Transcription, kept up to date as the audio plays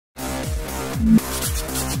Hi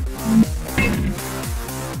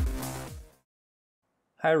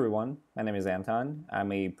everyone, my name is Anton.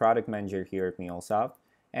 I'm a product manager here at MuleSoft,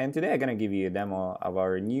 and today I'm going to give you a demo of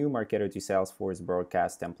our new Marketo to Salesforce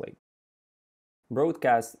broadcast template.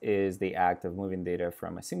 Broadcast is the act of moving data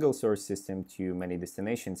from a single source system to many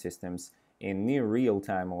destination systems in near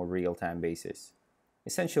real-time or real-time basis.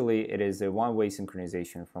 Essentially, it is a one-way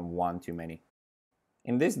synchronization from one to many.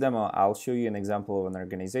 In this demo, I'll show you an example of an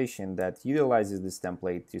organization that utilizes this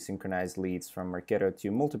template to synchronize leads from Marketo to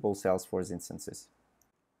multiple Salesforce instances.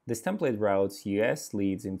 This template routes US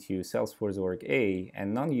leads into Salesforce org A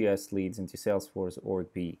and non-US leads into Salesforce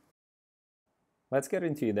org B. Let's get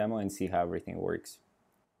into a demo and see how everything works.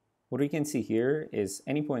 What we can see here is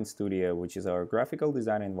Anypoint Studio, which is our graphical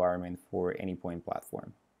design environment for Anypoint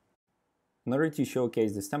platform. In order to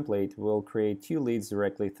showcase this template, we'll create two leads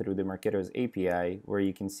directly through the Marketo's API, where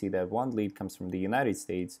you can see that one lead comes from the United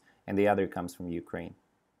States and the other comes from Ukraine.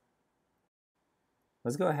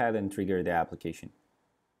 Let's go ahead and trigger the application.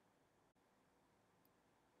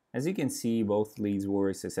 As you can see, both leads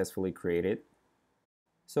were successfully created.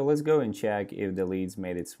 So let's go and check if the leads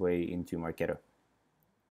made its way into Marketo.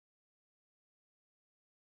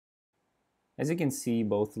 As you can see,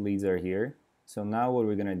 both leads are here. So now what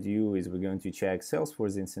we're going to do is we're going to check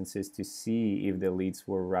Salesforce instances to see if the leads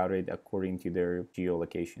were routed according to their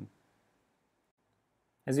geolocation.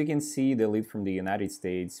 As you can see, the lead from the United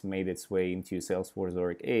States made its way into Salesforce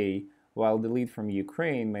org A, while the lead from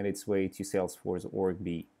Ukraine made its way to Salesforce org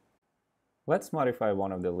B. Let's modify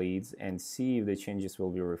one of the leads and see if the changes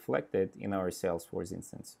will be reflected in our Salesforce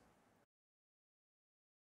instance.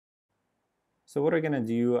 So what we're going to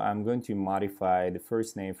do, I'm going to modify the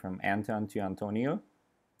first name from Anton to Antonio.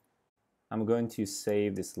 I'm going to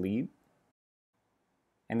save this lead.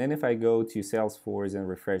 And then if I go to Salesforce and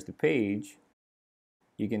refresh the page,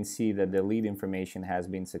 you can see that the lead information has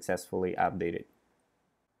been successfully updated.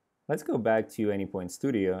 Let's go back to Anypoint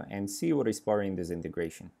Studio and see what is powering this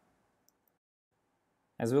integration.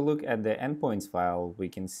 As we look at the endpoints file, we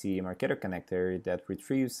can see a Marketo connector that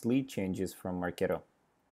retrieves lead changes from Marketo.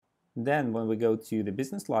 Then when we go to the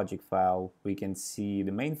business logic file, we can see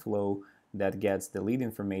the main flow that gets the lead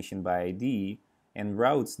information by ID and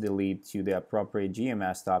routes the lead to the appropriate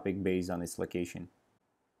GMS topic based on its location.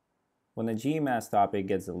 When a GMS topic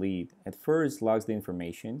gets a lead, it first logs the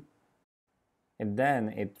information, and then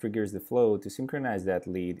it triggers the flow to synchronize that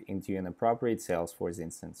lead into an appropriate Salesforce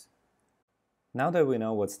instance. Now that we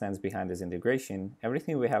know what stands behind this integration,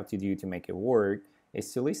 everything we have to do to make it work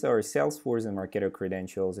is to list our Salesforce and Marketo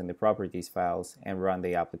credentials in the properties files and run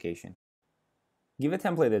the application. Give a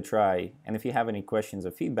template a try, and if you have any questions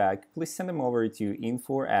or feedback, please send them over to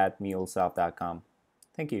info@mulesoft.com.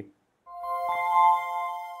 Thank you.